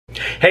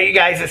Hey you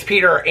guys, it's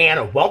Peter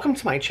and welcome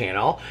to my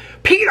channel.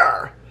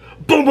 Peter!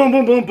 Boom, boom,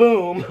 boom,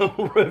 boom,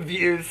 boom,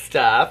 review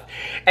stuff.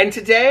 And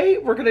today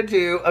we're gonna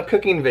do a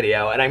cooking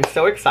video and I'm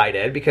so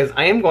excited because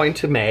I am going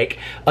to make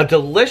a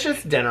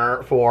delicious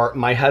dinner for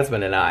my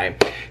husband and I.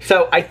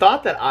 So I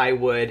thought that I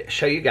would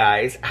show you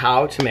guys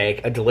how to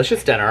make a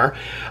delicious dinner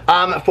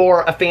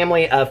for a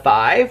family of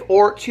 5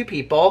 or 2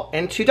 people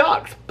and 2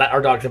 dogs. But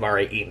our dogs have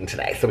already eaten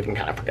today, so we can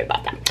kind of forget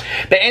about that.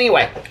 But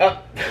anyway,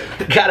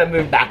 gotta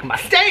move back my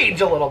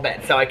stage a little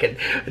bit so I can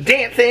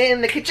dance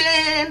in the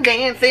kitchen,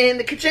 dance in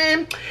the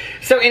kitchen.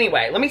 So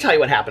anyway, let me tell you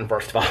what happened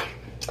first of all.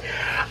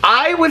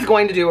 I was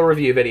going to do a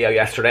review video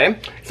yesterday.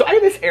 So I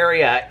have this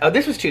area,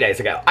 this was 2 days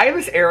ago. I have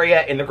this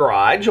area in the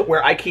garage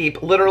where I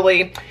keep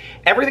literally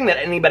everything that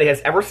anybody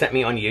has ever sent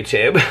me on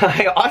YouTube.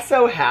 I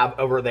also have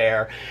over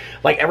there,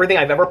 like everything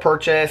I've ever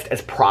purchased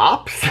as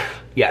props.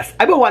 Yes,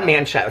 I'm a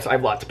one-man show, so I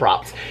have lots of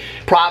props.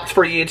 Props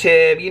for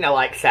YouTube, you know,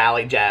 like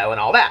Sally Joe and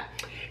all that.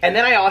 And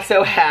then I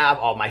also have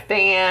all my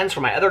fans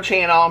from my other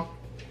channel.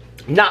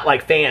 Not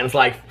like fans,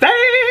 like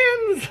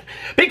fans!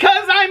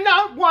 Because I'm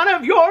not one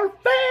of your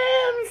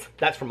fans!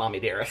 That's from Mommy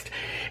Dearest.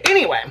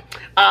 Anyway,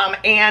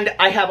 and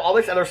I have all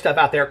this other stuff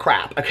out there,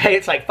 crap, okay?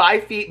 It's like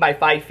 5 feet by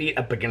 5 feet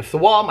up against the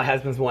wall. My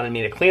husband's wanted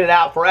me to clean it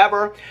out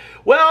forever.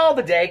 Well,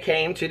 the day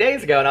came 2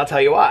 days ago, and I'll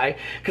tell you why.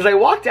 Because I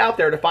walked out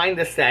there to find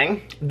this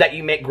thing that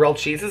you make grilled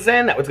cheeses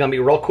in. That was going to be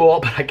real cool,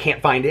 but I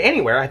can't find it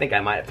anywhere. I think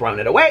I might have thrown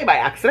it away by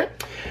accident.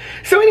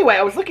 So anyway,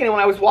 I was looking, and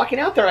when I was walking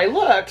out there, I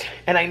looked,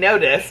 and I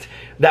noticed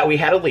that we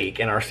had a leak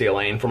in our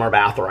ceiling from our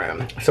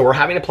bathroom. So we're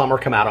having a plumber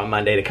come out on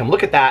Monday to come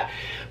look at that.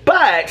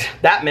 But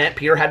that meant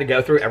Peter had to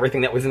go through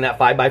everything that was in that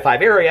 5 by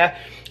 5 area,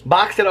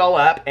 box it all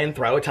up, and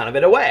throw a ton of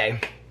it away.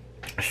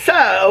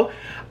 So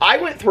I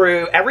went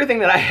through everything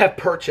that I have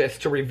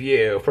purchased to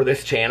review for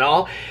this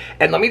channel.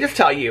 And let me just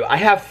tell you, I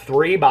have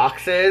 3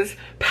 boxes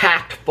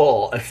packed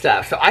full of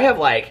stuff. So I have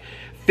like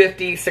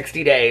 50,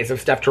 60 days of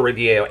stuff to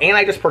review. And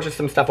I just purchased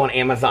some stuff on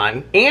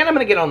Amazon. And I'm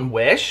going to get on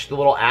Wish, the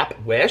little app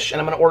Wish. And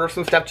I'm going to order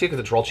some stuff too because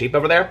it's real cheap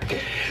over there.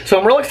 So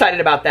I'm real excited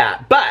about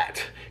that.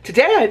 But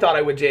today I thought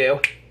I would do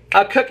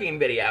a cooking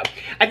video.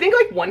 I think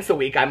like once a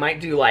week I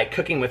might do like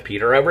cooking with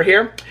Peter over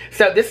here.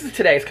 So this is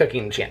today's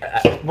cooking channel.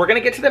 We're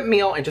going to get to the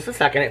meal in just a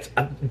second. It's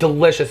a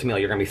delicious meal.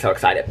 You're going to be so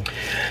excited.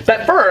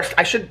 But first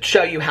I should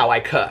show you how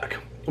I cook.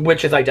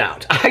 Which is I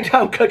don't. I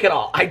don't cook at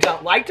all. I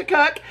don't like to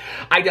cook.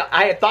 I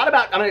had thought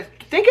about, I'm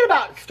thinking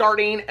about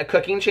starting a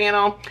cooking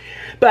channel,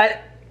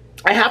 but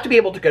I have to be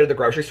able to go to the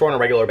grocery store on a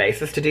regular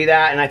basis to do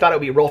that, and I thought it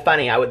would be real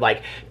funny. I would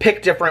like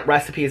pick different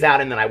recipes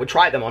out and then I would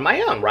try them on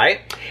my own,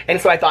 right?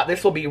 And so I thought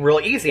this will be real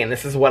easy and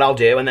this is what I'll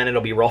do and then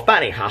it'll be real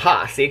funny,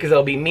 haha, see? Because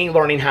it'll be me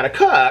learning how to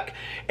cook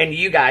and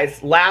you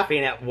guys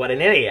laughing at what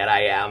an idiot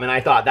I am, and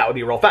I thought that would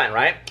be real fun,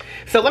 right?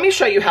 So let me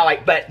show you how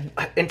but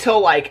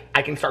until like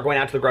I can start going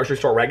out to the grocery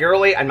store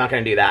regularly, I'm not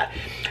going to do that.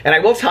 And I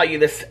will tell you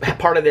this,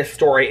 part of this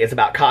story is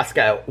about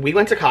Costco. We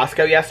went to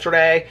Costco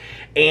yesterday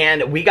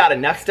and we got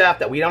enough stuff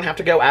that we don't have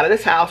to go out of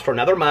this house for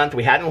another month.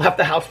 We hadn't left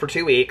the house for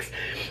 2 weeks.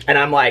 And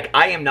I'm like,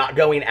 I am not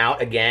going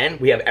out again.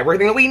 We have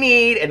everything that we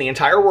need in the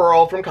entire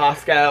world from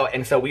Costco.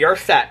 And so we are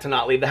set to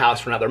not leave the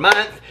house for another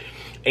month.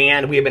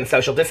 And we have been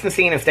social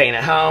distancing and staying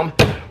at home.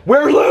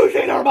 We're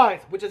losing our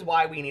minds, which is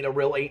why we need a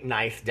really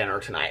nice dinner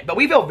tonight. But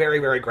we feel very,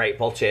 very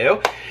grateful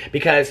too,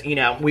 because, you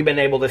know, we've been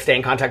able to stay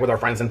in contact with our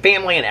friends and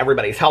family and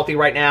everybody's healthy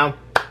right now.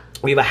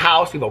 We have a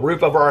house, we have a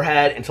roof over our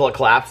head until it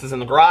collapses in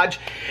the garage,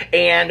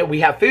 and we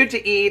have food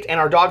to eat, and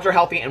our dogs are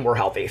healthy, and we're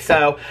healthy.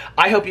 So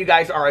I hope you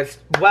guys are as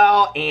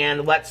well,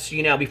 and let's,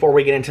 you know, before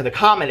we get into the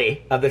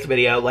comedy of this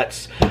video,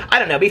 let's, I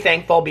don't know, be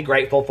thankful, be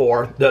grateful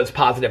for those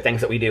positive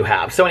things that we do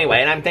have. So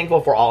anyway, and I'm thankful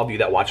for all of you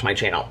that watch my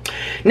channel.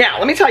 Now,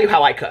 let me tell you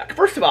how I cook.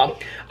 First of all,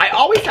 I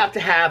always have to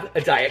have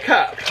a Diet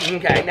Coke,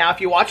 okay? Now,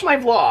 if you watch my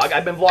vlog,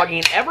 I've been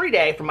vlogging every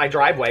day from my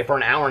driveway for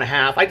an hour and a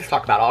half. I just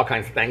talk about all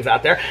kinds of things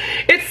out there.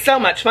 It's so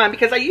much fun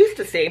because I used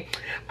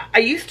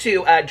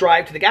to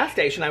drive to the gas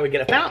station. I would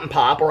get a fountain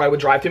pop, or I would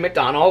drive through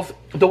McDonald's,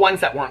 the ones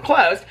that weren't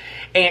closed,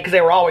 and because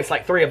they were always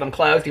like 3 of them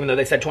closed, even though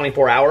they said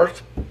 24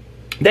 hours.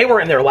 They were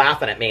in there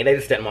laughing at me. They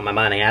just didn't want my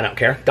money. I don't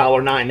care.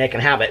 $1.09, they can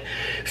have it.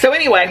 So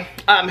anyway,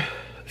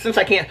 since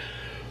I can't,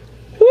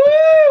 woo,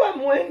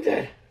 I'm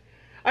winded.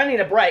 I need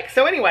a break.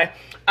 So anyway,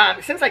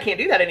 since I can't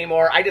do that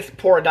anymore, I just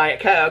pour a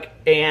Diet Coke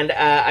and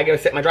I go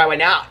sit in my driveway.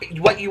 Now,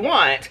 what you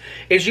want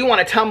is you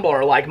want a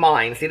tumbler like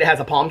mine. See, that has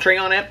a palm tree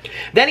on it?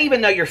 Then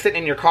even though you're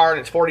sitting in your car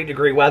and it's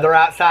 40-degree weather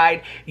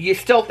outside, you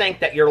still think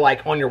that you're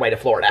like on your way to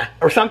Florida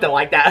or something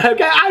like that,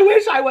 okay? I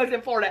wish I was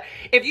in Florida.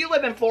 If you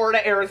live in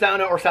Florida,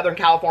 Arizona, or Southern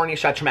California,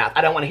 shut your mouth.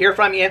 I don't want to hear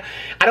from you.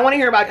 I don't want to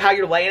hear about how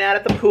you're laying out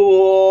at the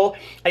pool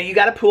and you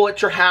got a pool at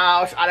your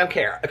house. I don't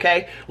care,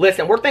 okay?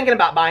 Listen, we're thinking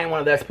about buying one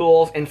of those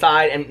pools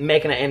inside and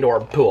making an indoor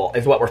pool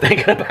is what we're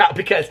thinking about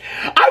because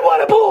I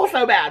want a pool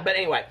so bad. But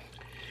anyway,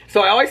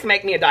 so I always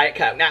make me a Diet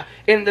Coke. Now,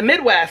 in the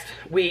Midwest,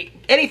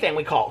 anything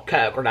we call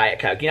Coke or Diet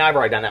Coke. You know, I've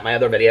already done that in my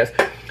other videos.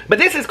 But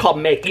this is called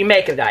you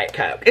make a Diet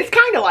Coke. It's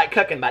kind of like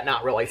cooking, but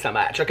not really so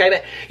much, okay?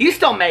 But you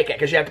still make it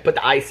because you have to put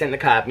the ice in the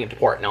cup and you have to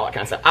pour it and all that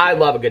kind of stuff. I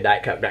love a good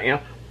Diet Coke, don't you?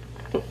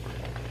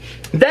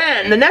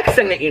 Then the next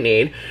thing that you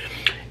need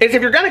is,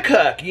 if you're gonna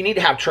cook, you need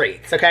to have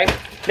treats, okay?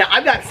 Now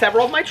I've got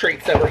several of my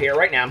treats over here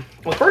right now.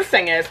 Well, the first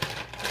thing is,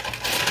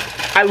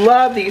 I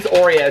love these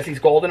Oreos, these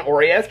golden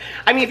Oreos.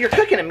 I mean, if you're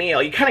cooking a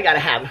meal, you kind of got to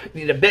have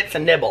the bits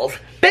and nibbles.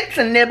 Bits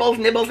and nibbles,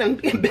 nibbles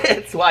and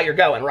bits while you're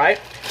going, right?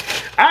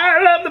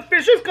 I love the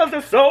fishes because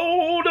they're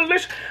so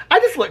delicious.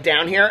 I just looked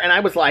down here and I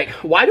was like,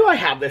 why do I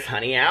have this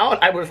honey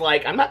out? I was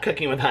like, I'm not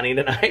cooking with honey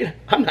tonight.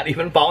 I'm not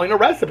even following a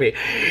recipe.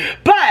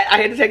 But I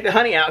had to take the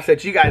honey out so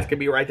that you guys could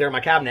be right there in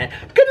my cabinet.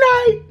 Good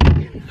night.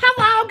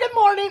 Hello, good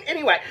morning.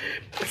 Anyway,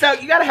 so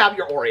you gotta have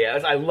your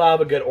Oreos. I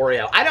love a good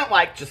Oreo. I don't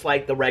like just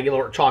like the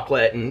regular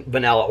chocolate and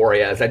vanilla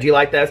Oreos. I do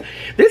like this.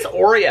 This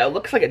Oreo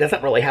looks like it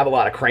doesn't really have a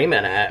lot of cream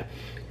in it.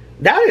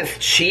 That is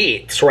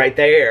cheats right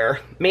there.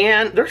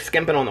 Man, they're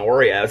skimping on the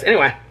Oreos.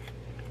 Anyway,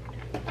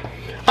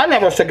 I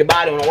never said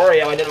goodbye to an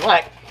Oreo I didn't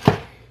like.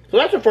 So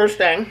that's the first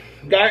thing.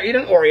 Gotta eat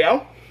an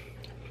Oreo,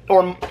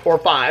 or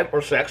 5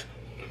 or 6.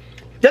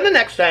 Then the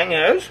next thing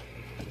is,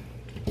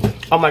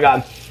 oh my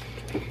God.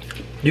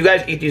 Do you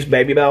guys eat these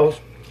Baby Bells?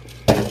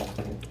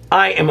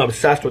 I am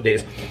obsessed with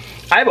these.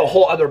 I have a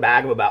whole other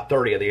bag of about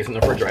 30 of these in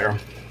the refrigerator.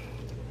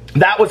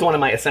 That was one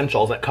of my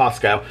essentials at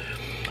Costco.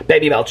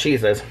 Baby Bell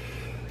cheeses.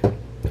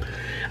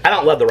 I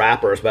don't love the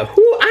wrappers, but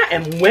whew, I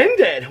am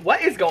winded.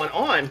 What is going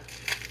on?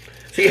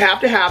 So you have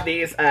to have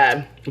these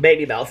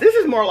Baby Bells. This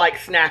is more like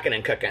snacking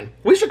and cooking.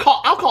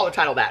 I'll call the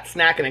title that,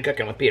 Snacking and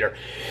Cooking with Peter.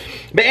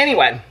 But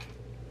anyway,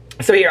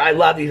 so here, I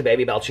love these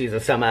Baby Bell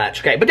cheeses so much,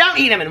 okay? But don't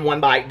eat them in one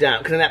bite, don't,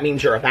 because then that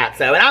means you're a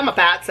fatso. And I'm a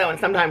fatso, and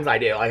sometimes I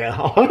do. Like,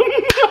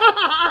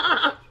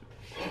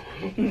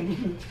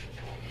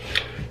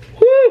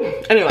 woo.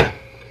 Anyway.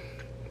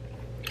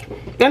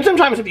 Then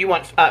sometimes if you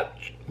want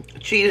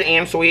cheese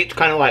and sweets,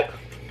 kind of like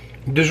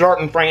dessert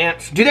in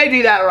France. Do they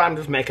do that, or I'm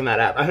just making that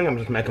up? I think I'm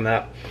just making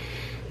that up.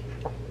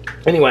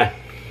 Anyway.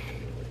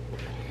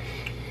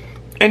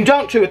 And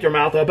don't chew with your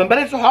mouth open, but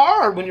it's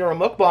hard when you're a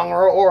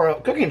mukbanger or a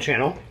cooking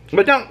channel.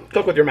 But don't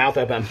cook with your mouth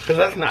open, because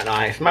that's not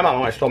nice. My mom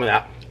always told me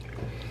that.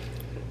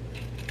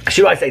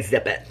 She always say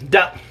zip it.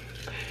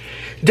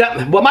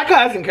 Don't. Well, my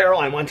cousin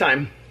Caroline, one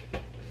time,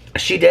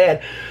 she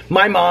did.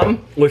 My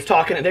mom was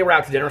talking, they were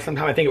out to dinner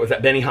sometime. I think it was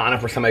at Benihana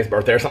for somebody's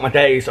birthday or something like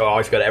that. So I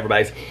always go to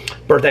everybody's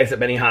birthdays at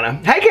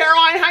Benihana. Hey,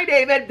 Caroline. Hi,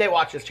 David. They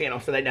watch this channel,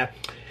 so they know.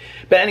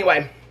 But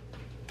anyway,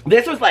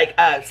 this was like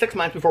 6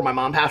 months before my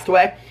mom passed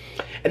away.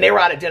 And they were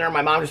out at dinner.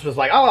 My mom just was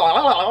like,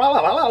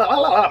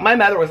 oh. My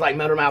mother was like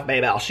motor mouth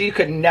Maybell. She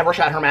could never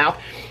shut her mouth.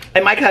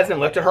 And my cousin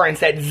looked at her and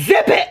said,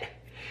 zip it.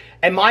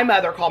 And my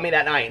mother called me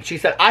that night. And she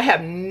said, I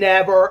have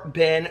never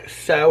been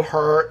so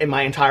hurt in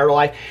my entire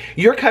life.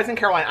 Your cousin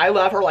Caroline, I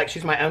love her like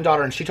she's my own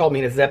daughter. And she told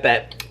me to zip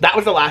it. That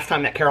was the last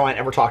time that Caroline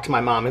ever talked to my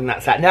mom. Isn't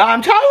that sad? No,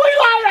 I'm totally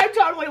lying. I'm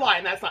totally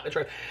lying. That's not the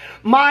truth.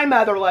 My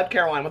mother loved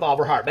Caroline with all of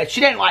her heart. But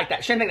she didn't like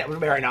that. She didn't think that was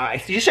very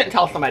nice. You shouldn't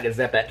tell somebody to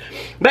zip it.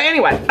 But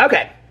anyway,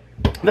 okay.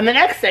 Then the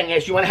next thing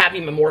is you want to have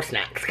even more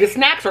snacks. Because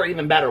snacks are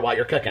even better while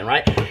you're cooking,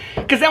 right?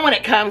 Because then when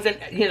it comes and,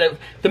 you know,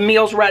 the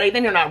meal's ready,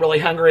 then you're not really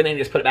hungry, and then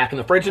you just put it back in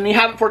the fridge and you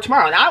have it for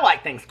tomorrow. And I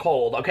like things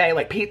cold, okay?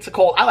 Like pizza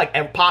cold. I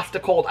like pasta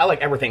cold. I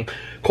like everything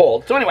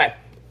cold. So anyway,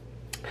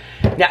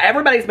 now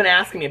everybody's been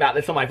asking me about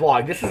this on my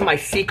vlog. This is my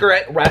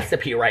secret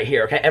recipe right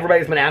here, okay?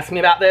 Everybody's been asking me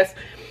about this.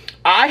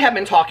 I have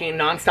been talking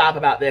nonstop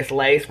about this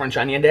Lay's French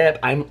onion dip.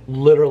 I'm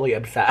literally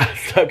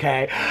obsessed,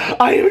 okay?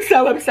 I am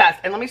so obsessed.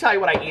 And let me tell you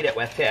what I eat it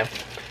with, too.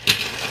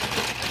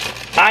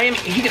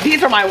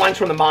 These are my ones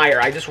from the Meijer.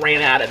 I just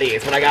ran out of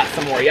these, but I got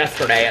some more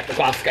yesterday at the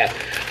Costco.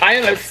 I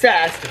am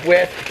obsessed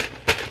with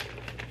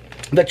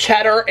the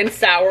cheddar and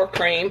sour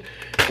cream.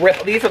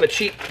 These are the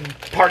cheap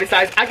party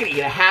size. I can eat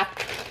a half.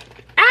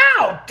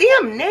 Ow!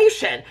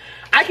 Damnation!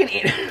 I can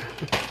eat.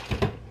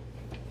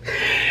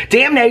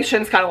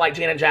 Damnation's kind of like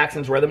Janet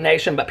Jackson's Rhythm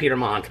Nation, but Peter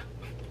Monn.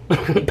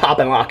 Pop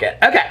and lock it.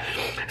 Okay.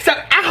 So,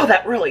 ow,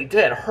 that really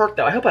did hurt,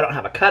 though. I hope I don't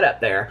have a cut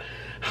up there.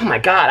 Oh my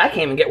God, I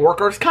can't even get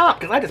workers' comp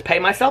because I just pay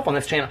myself on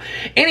this channel.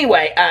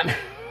 Anyway,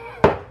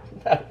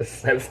 that was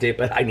so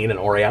stupid. I need an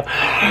Oreo.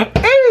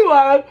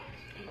 Anyway,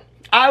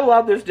 I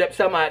love this dip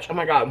so much. Oh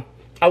my God.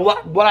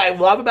 What I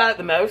love about it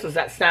the most is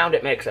that sound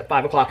it makes at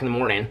 5 o'clock in the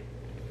morning.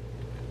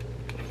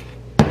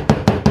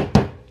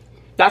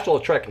 That's a little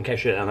trick in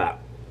case you didn't know that.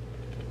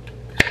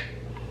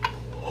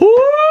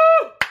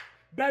 Woo!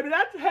 Baby,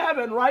 that's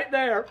heaven right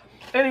there.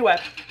 Anyway.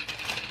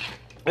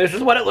 This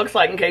is what it looks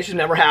like in case you've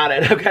never had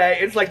it, okay?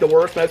 It's like the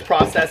worst, most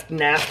processed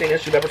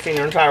nastiness you've ever seen in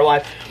your entire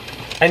life.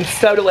 And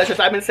so delicious.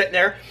 I've been sitting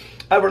there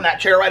over in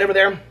that chair right over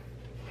there,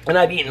 and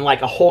I've eaten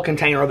like a whole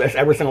container of this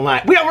every single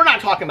night. We're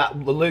not talking about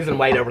losing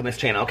weight over this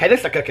channel, okay?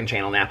 This is a cooking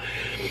channel now.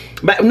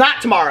 But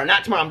not tomorrow.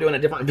 Not tomorrow. I'm doing a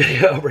different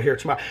video over here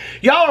tomorrow.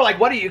 Y'all are like,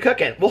 what are you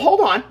cooking? Well,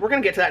 hold on. We're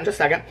going to get to that in just a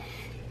second.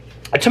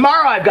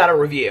 Tomorrow I've got a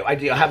review. I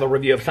have a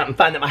review of something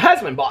fun that my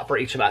husband bought for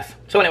each of us.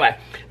 So anyway,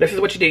 this is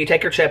what you do. You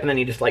take your chip and then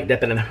you just like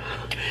dip it in.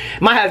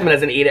 My husband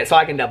doesn't eat it, so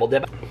I can double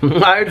dip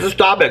it. I just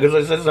stop it because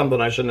this is something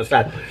I shouldn't have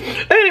said.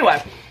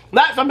 Anyway,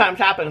 that sometimes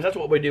happens. That's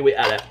what we do. We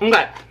edit.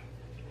 Okay.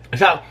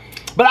 So,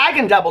 but I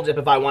can double dip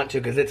if I want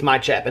to because it's my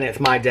chip and it's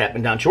my dip,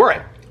 and don't you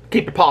worry.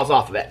 Keep your paws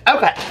off of it.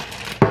 Okay.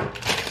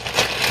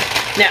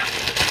 Now,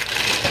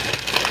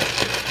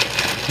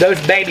 those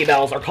baby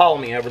bells are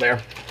calling me over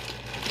there.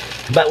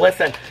 But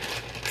listen,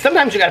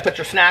 sometimes you gotta put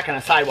your snacking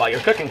aside while you're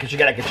cooking because you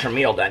gotta get your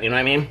meal done, you know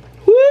what I mean?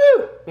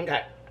 Woo!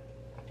 Okay.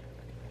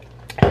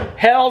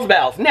 Hell's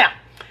bells. Now,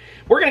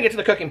 we're gonna get to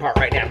the cooking part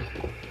right now.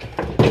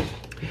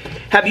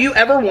 Have you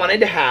ever wanted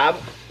to have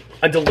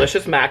a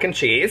delicious mac and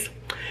cheese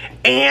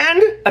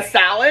and a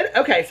salad?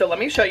 Okay, so let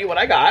me show you what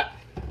I got.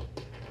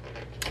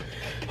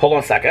 Hold on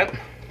a second.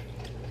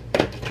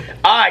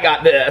 I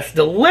got this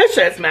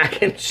delicious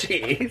mac and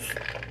cheese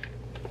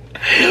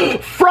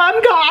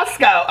from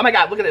Costco. Oh my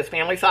God, look at this,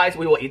 family size.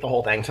 We will eat the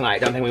whole thing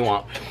tonight. Don't think we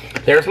won't.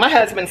 There's my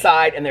husband's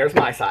side and there's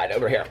my side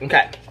over here.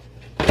 Okay,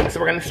 so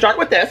we're gonna start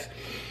with this.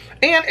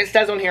 And it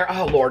says on here,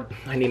 oh Lord,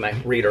 I need my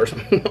readers.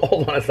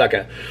 Hold on a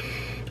second.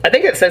 I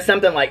think it says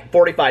something like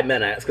 45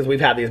 minutes because we've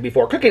had these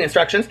before. Cooking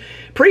instructions.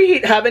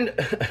 Preheat oven.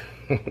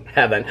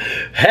 Heaven.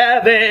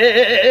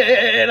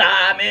 Heaven.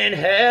 I'm in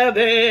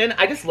heaven.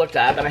 I just looked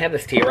up and I have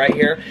this tea right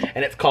here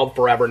and it's called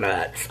Forever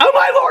Nuts. Oh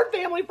my Lord,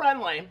 family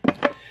friendly.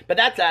 But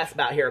that's us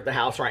about here at the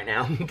house right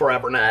now.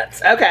 Forever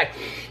Nuts. Okay.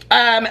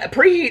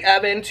 Preheat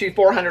oven to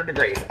 400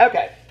 degrees.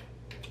 Okay.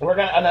 We're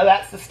gonna, oh no,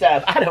 that's the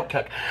stove. I don't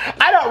cook.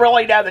 I don't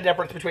really know the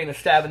difference between the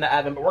stove and the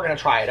oven, but we're gonna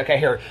try it. Okay,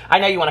 here. I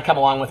know you wanna come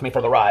along with me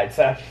for the ride,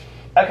 so.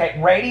 Okay,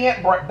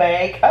 radiant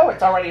bake. Oh,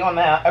 it's already on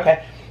that.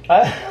 Okay.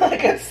 I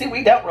can see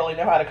we don't really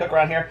know how to cook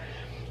around here.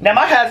 Now,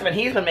 my husband,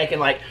 he's been making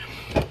like,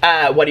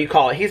 what do you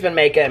call it? He's been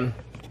making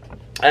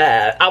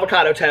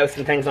avocado toast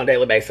and things on a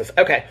daily basis.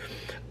 Okay.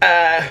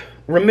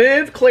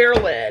 Remove clear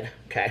lid.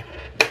 Okay.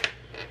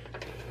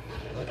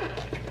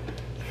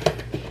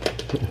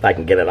 If I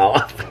can get it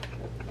off.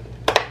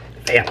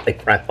 Family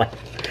friendly.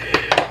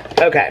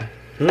 Okay.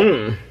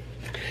 There's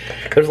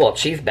a little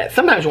cheese bit.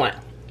 Sometimes you want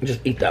to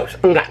just eat those.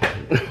 Okay.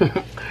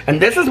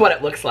 And this is what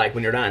it looks like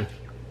when you're done.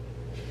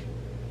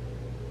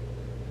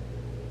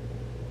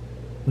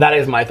 That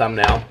is my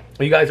thumbnail.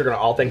 You guys are going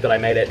to all think that I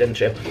made it, didn't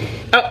you?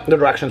 Oh, the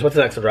directions. What's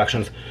the next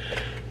directions?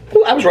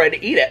 Ooh, I was ready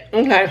to eat it.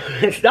 Okay.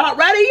 It's not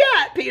ready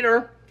yet,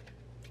 Peter.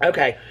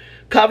 Okay.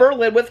 Cover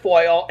lid with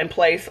foil and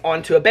place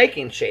onto a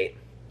baking sheet.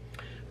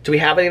 Do we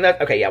have any of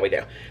that? Okay, yeah, we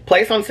do.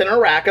 Place on center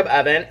rack of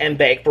oven and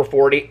bake for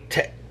 40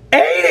 to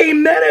 80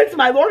 minutes.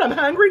 My Lord, I'm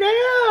hungry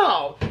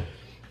now.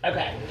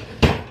 Okay.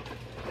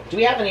 Do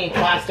we have any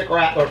plastic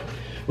wrap? Or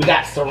we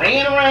got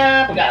saran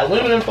wrap. We got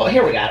aluminum foil.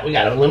 Here we got it. We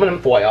got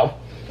aluminum foil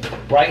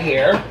right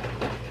here.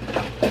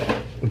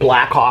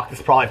 Black Hawk. This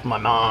is probably from my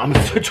mom.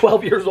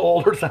 12 years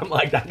old or something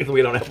like that because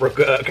we don't ever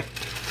cook.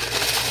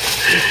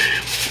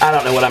 I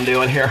don't know what I'm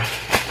doing here.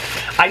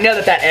 I know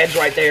that that edge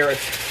right there is...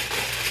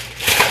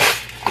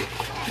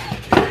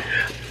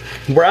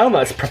 We're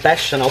almost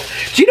professionals.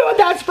 Do you know what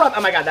that's from?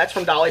 Oh my God, that's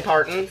from Dolly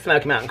Parton.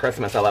 Smoky Mountain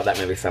Christmas. I love that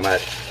movie so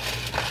much.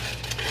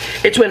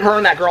 It's when her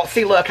and that girl...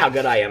 See, look how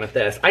good I am at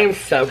this. I am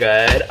so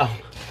good. Oh,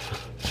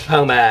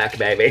 home ec,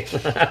 baby.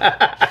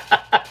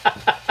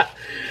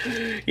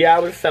 Yeah, I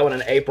was sewing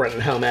an apron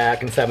in home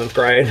ec in 7th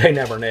grade. They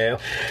never knew.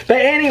 But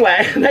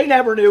anyway, they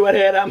never knew what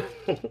hit them.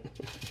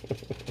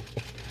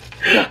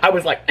 I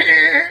was like...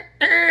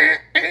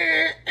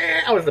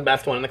 I was the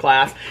best one in the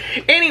class.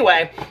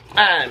 Anyway,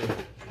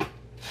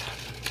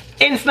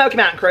 in Smoky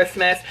Mountain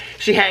Christmas,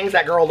 she hangs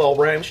that girl a little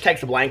room. She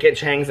takes a blanket,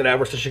 she hangs it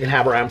over so she can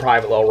have her own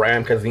private little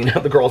room because, you know,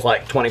 the girl's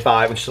like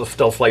 25 and she's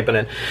still sleeping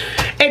in.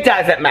 It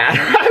doesn't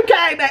matter,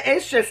 okay? But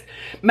it's just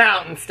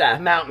mountain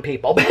stuff, mountain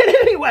people. But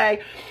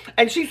anyway,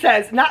 and she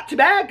says, not too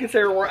bad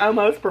considering we're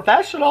almost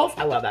professionals.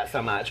 I love that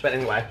so much. But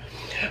anyway,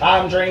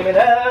 I'm dreaming of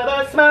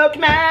a Smoky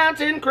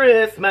Mountain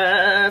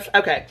Christmas.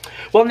 Okay,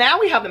 well,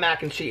 now we have the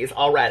mac and cheese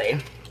already.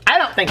 I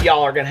don't think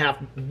y'all are going to have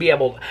to be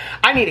able...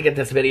 I need to get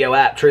this video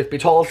up, truth be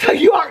told, so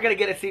you aren't going to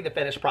get to see the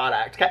finished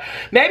product, okay?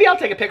 Maybe I'll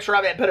take a picture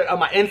of it and put it on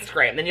my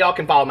Instagram, then y'all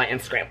can follow my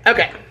Instagram.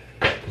 Okay.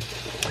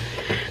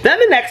 Then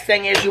the next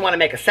thing is you want to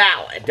make a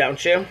salad,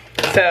 don't you?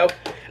 So,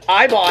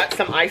 I bought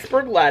some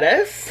iceberg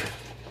lettuce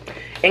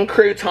and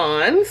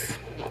croutons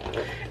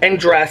and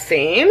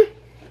dressing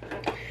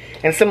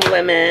and some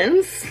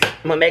lemons.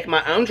 I'm going to make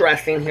my own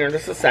dressing here in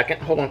just a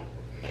second. Hold on.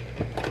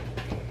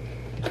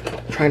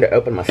 I'm trying to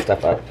open my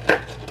stuff up.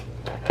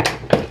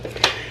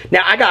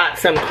 Now, I got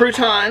some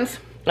croutons,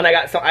 and I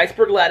got some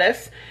iceberg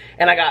lettuce,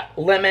 and I got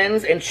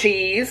lemons and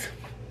cheese,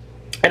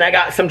 and I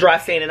got some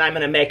dressing, and I'm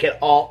going to make it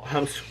all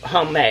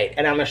homemade.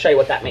 And I'm going to show you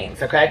what that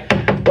means, okay?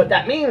 What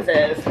that means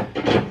is...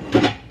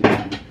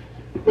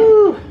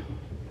 Whew,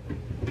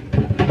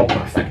 hold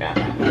on a second.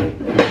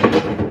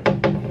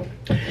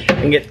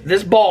 I can get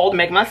this bowl to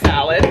make my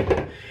salad.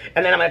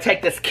 And then I'm going to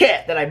take this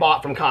kit that I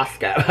bought from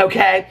Costco,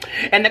 okay?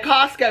 And the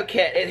Costco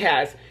kit, it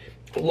has...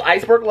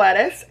 iceberg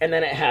lettuce, and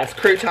then it has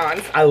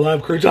croutons. I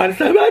love croutons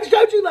so much,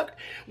 don't you? Look,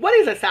 what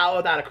is a salad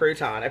without a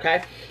crouton,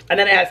 okay? And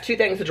then it has 2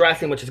 things of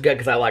dressing, which is good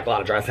because I like a lot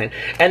of dressing.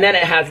 And then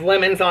it has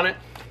lemons on it,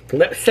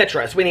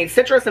 citrus. We need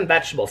citrus and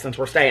vegetables since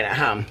we're staying at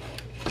home.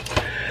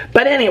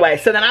 But anyway,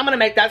 so then I'm going to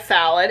make that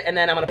salad, and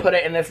then I'm going to put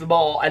it in this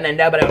bowl, and then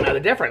nobody will know the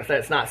difference. So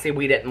it's not, see,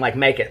 we didn't, like,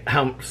 make it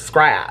home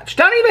scratch.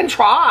 Don't even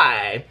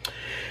try.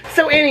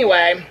 So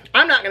anyway,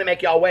 I'm not going to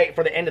make y'all wait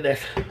for the end of this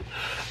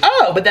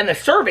Oh, but then the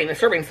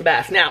serving's the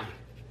best. Now,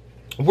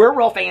 we're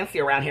real fancy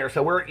around here,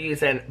 so we're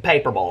using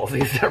paper bowls.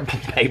 These are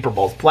paper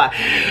bowls. What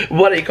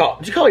do you call?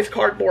 Do you call these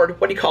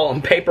cardboard? What do you call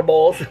them? Paper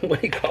bowls?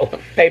 What do you call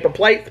them? Paper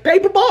plates?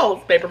 Paper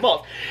bowls. Paper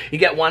bowls. You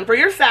get one for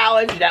your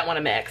salads. You don't want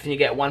to mix. And you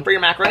get one for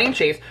your macaroni and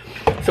cheese.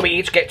 So we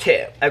each get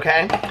 2,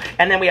 okay?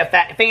 And then we have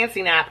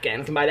fancy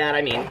napkins. And by that,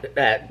 I mean,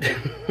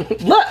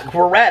 look,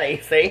 we're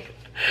ready, see?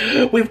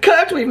 We've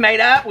cooked, we've made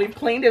up, we've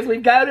cleaned as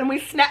we've goed, and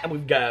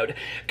we've goed.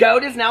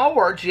 Goed is now a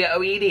word,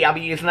 G-O-E-D. I'll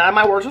be using that in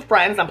my Words with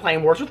Friends. I'm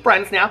playing Words with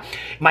Friends now.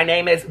 My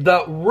name is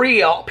The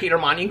Real Peter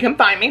Monn. You can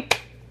find me.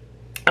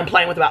 I'm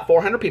playing with about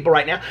 400 people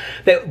right now.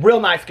 They're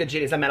real nice, good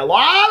G's. I met a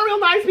lot of real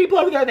nice people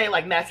over there. They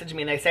like message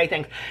me and they say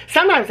things.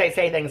 Sometimes they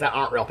say things that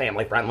aren't real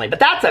family friendly, but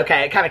that's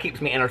okay. It kind of keeps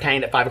me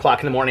entertained at 5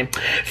 o'clock in the morning.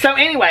 So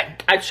anyway,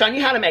 I've shown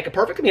you how to make a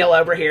perfect meal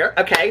over here,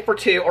 okay, for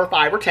 2 or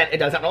 5 or 10. It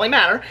doesn't really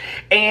matter.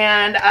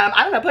 And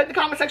I don't know, put in the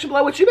comment section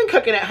below what you've been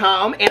cooking at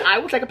home, and I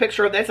will take a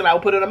picture of this and I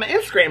will put it on my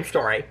Instagram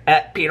story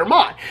at Peter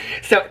Monn.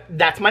 So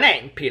that's my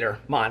name, Peter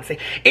Monn. See?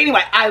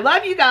 Anyway, I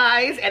love you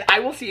guys, and I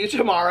will see you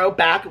tomorrow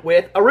back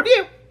with a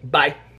review. Bye.